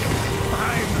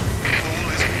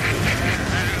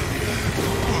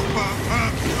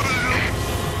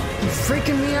 You're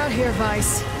freaking me out here,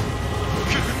 Vice.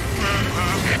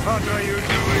 What are you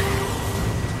doing?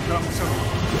 Come so.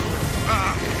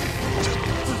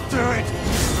 Just do it.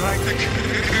 Like the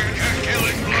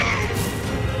killing blow.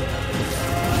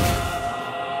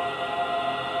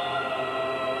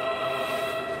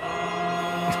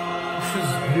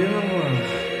 Desespero, mano.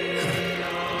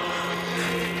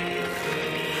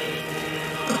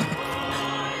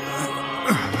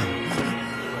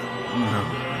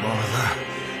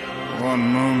 One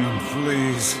moment,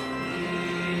 please.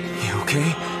 You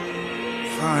okay?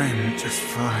 Fine, just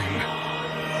fine.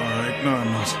 Alright, no,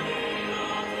 I'm not.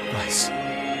 Nice.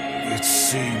 It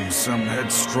seems some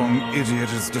headstrong idiot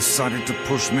has decided to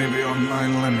push me beyond my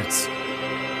limits.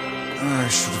 I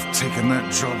should have taken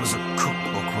that job as a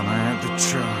cookbook when I had the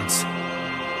chance.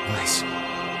 Nice.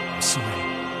 I'm sorry.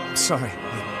 I'm sorry.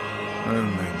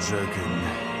 Only joking.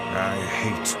 I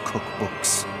hate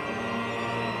cookbooks.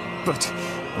 But...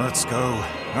 Let's go.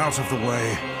 Out of the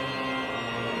way.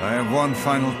 I have one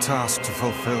final task to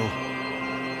fulfill.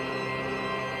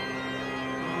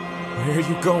 Where are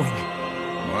you going?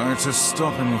 Why, to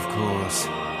stop him, of course.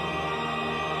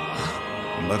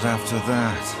 But after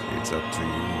that, it's up to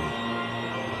you.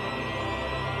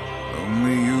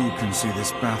 Only you can see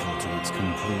this battle to its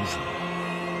conclusion.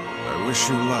 I wish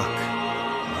you luck,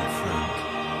 my friend.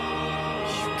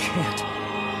 You can't.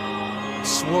 I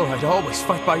swore I'd always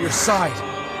fight by your side.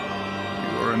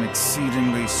 You're an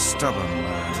exceedingly stubborn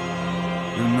lad.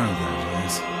 You know that,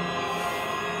 yes?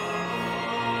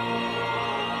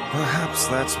 Perhaps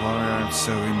that's why I've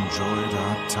so enjoyed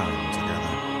our time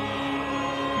together.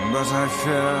 But I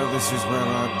fear this is where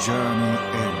our journey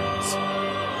ends.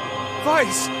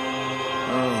 Vice!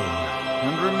 Oh,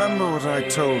 and remember what I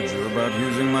told you about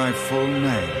using my full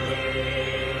name?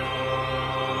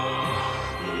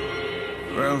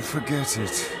 Well, forget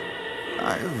it.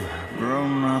 I've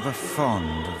grown rather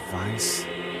fond of Vice.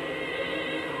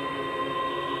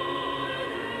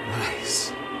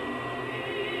 Vice.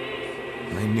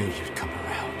 I knew you'd come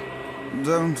around.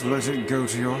 Don't let it go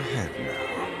to your head now.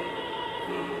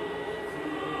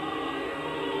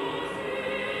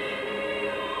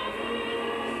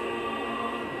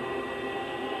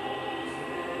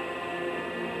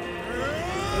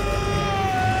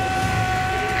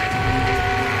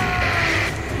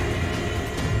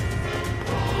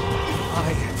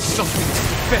 I have something to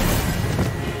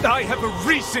defend. I have a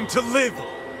reason to live.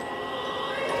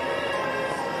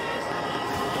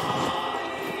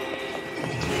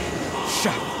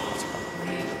 Shadowlord.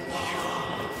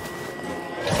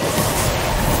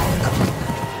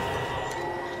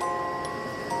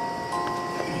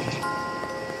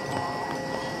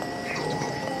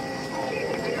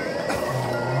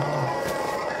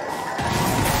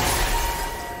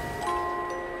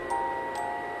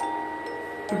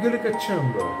 Aquele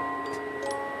cachamba.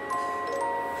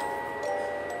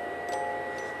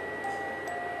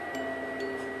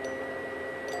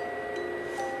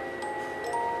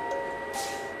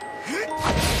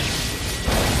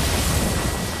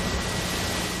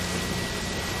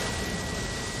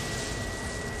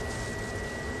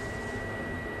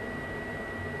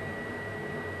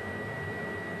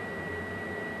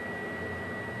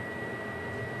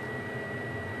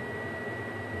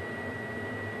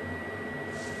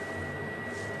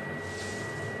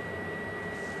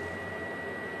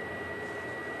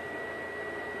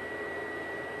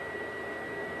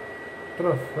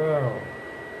 Troféu.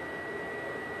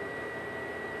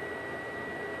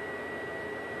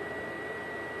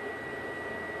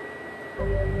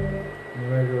 Não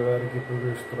vai agradar aqui para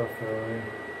ver este troféu, hein?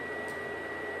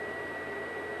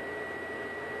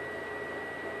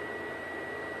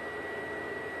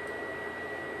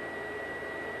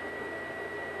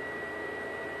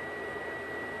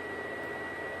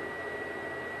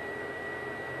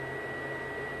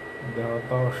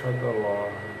 Derrotar o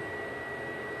Shadowlord.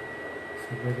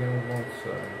 Seguiremos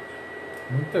avançando.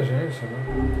 Muita gente, né?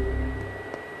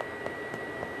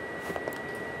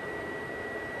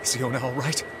 Is Yona all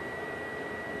right?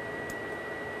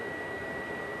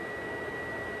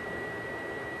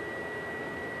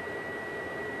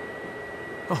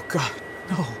 Oh God,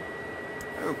 no.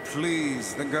 Oh,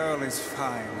 please, the girl is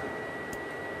fine.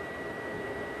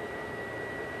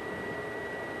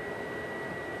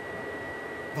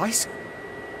 Weiss?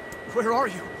 Where are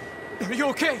you? Are you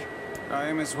okay? I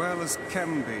am as well as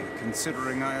can be,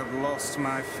 considering I have lost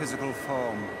my physical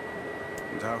form.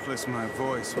 Doubtless my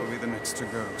voice will be the next to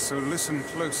go, so listen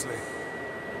closely.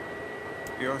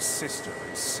 Your sister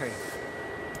is safe.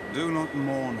 Do not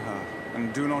mourn her,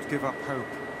 and do not give up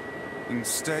hope.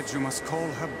 Instead, you must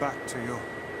call her back to you.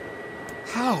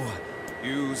 How?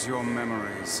 Use your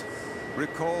memories.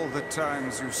 Recall the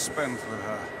times you spent with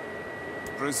her.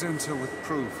 Present her with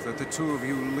proof that the two of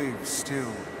you live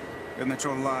still, and that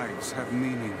your lives have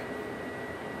meaning.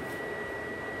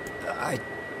 I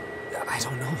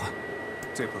don't know.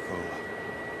 Typical.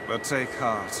 But take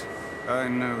heart. I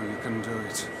know you can do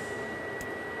it.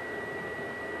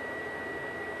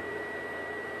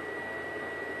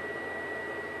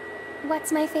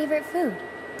 What's my favorite food?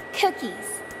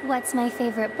 Cookies. What's my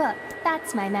favorite book?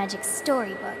 That's my magic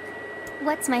storybook.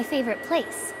 What's my favorite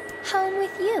place? Home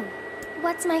with you.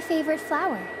 What's my favorite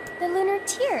flower? The lunar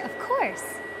tear, of course.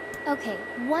 Okay,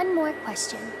 one more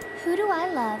question. Who do I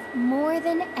love more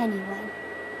than anyone?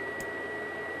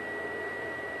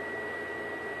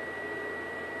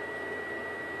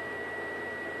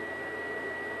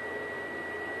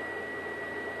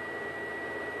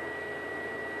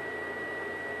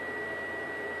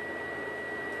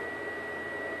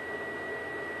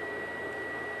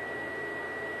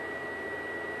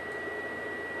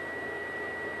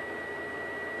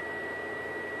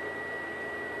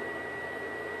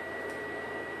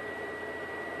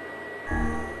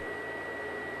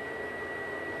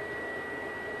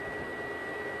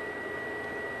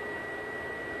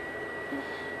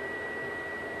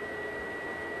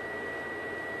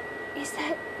 Is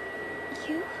that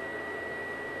you?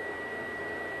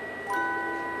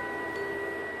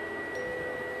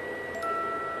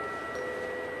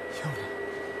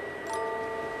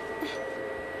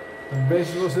 Também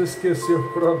se você esquecer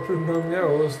o próprio nome é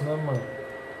osso, né, mano?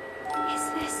 Is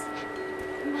this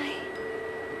my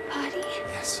body?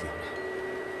 Yes, Yona.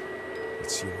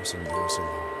 It's yours and yours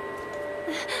alone.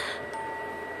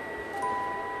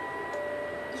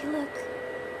 You look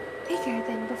bigger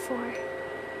than before.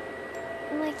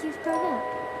 Like you've grown up.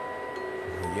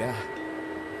 Well, yeah.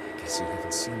 I guess you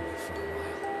haven't seen me for a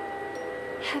while.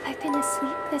 Have I been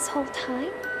asleep this whole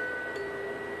time?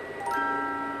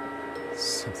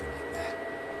 Something like that.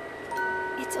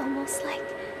 It's almost like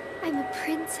I'm a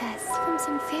princess from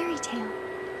some fairy tale.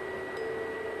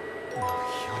 Oh,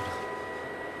 Yona.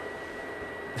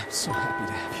 I'm so happy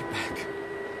to have you back.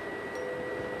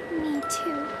 Me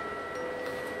too.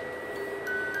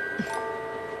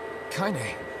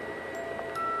 Cunha.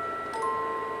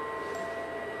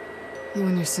 You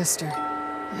and your sister,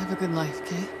 have a good life,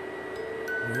 okay?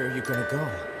 Where are you gonna go?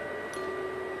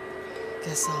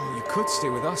 Guess I'll... You could stay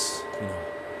with us, you know.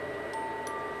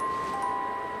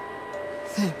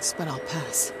 Thanks, but I'll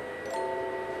pass.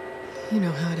 You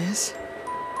know how it is.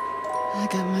 I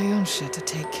got my own shit to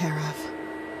take care of.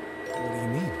 What do you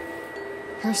mean?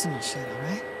 Personal shit,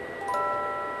 alright?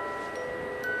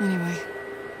 Anyway,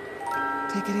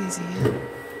 take it easy, yeah?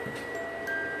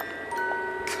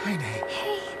 Cunha.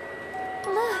 Hey,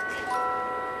 look.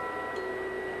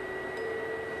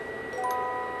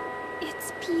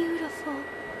 It's beautiful.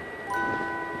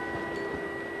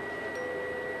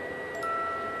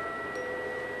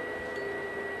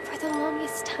 For the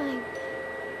longest time,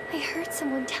 I heard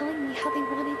someone telling me how they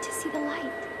wanted to see the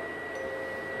light.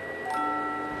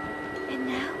 And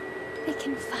now, they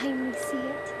can finally see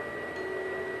it.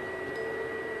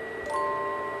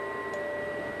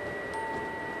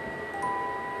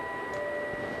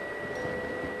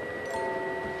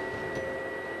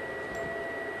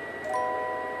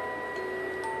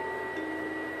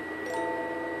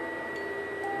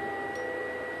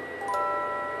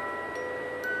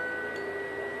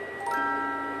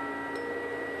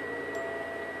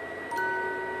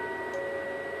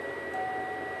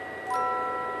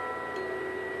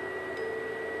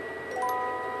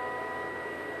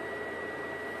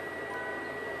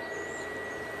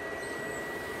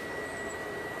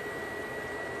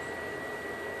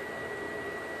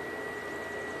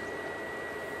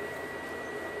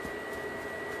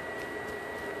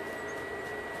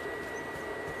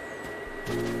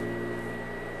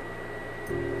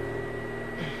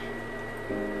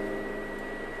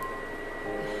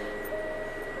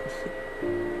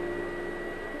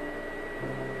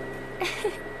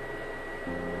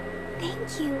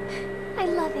 Thank you. I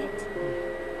love it.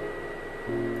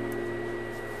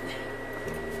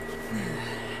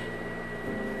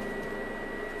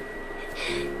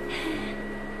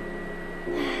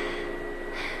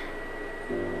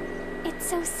 It's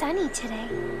so sunny today.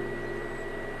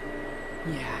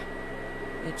 Yeah,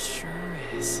 it sure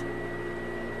is.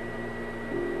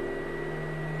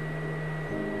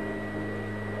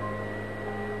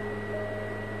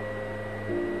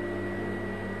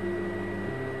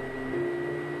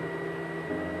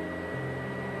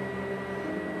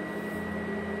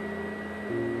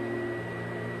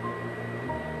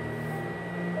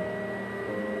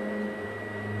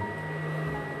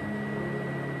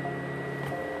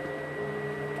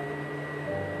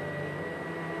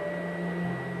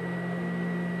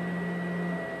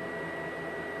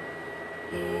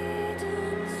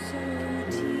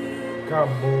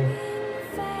 Acabou.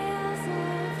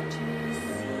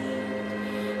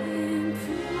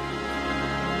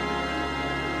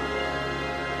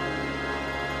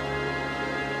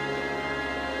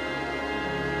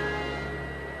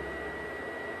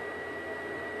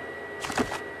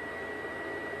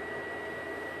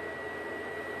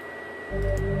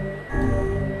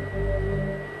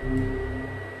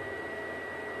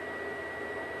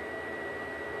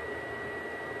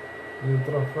 E o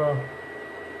troféu.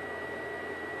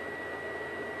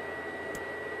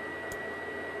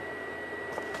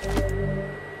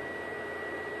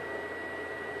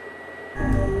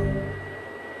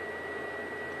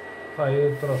 Tá aí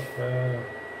o troféu.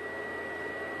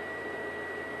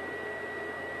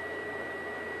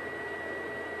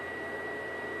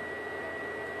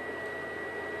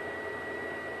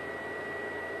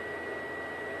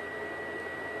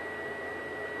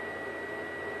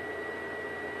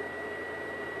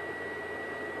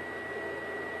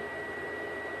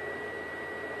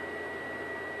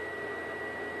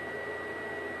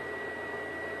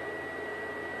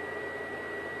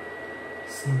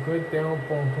 Cinquenta e 1,1%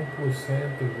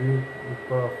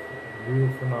 viu o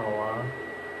final A.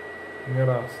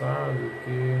 Engraçado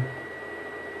que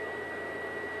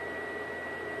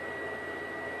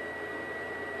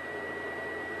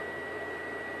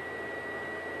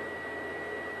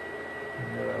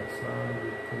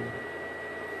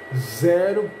que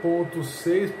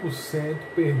 0,6%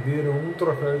 perderam um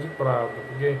troféu de prata,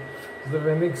 porque você está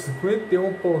vendo que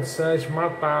 51,7%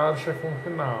 mataram o chefão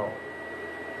final.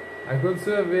 Aí quando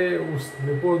você vê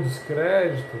depois dos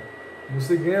créditos,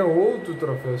 você ganha outro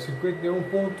troféu,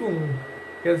 51,1%.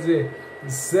 Quer dizer,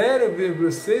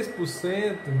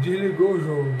 0,6% desligou o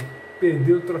jogo,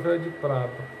 perdeu o troféu de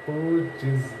prata. Putz,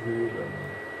 grila, mano.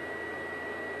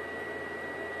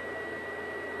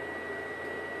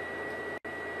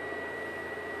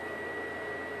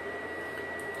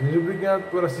 Gente, obrigado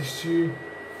por assistir.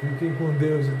 Fiquem com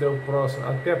Deus e até o próximo.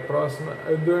 Até a próxima.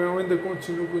 Eu ainda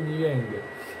continuo com o NieR ainda.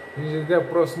 Gente, até o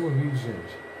próximo vídeo,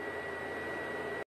 gente.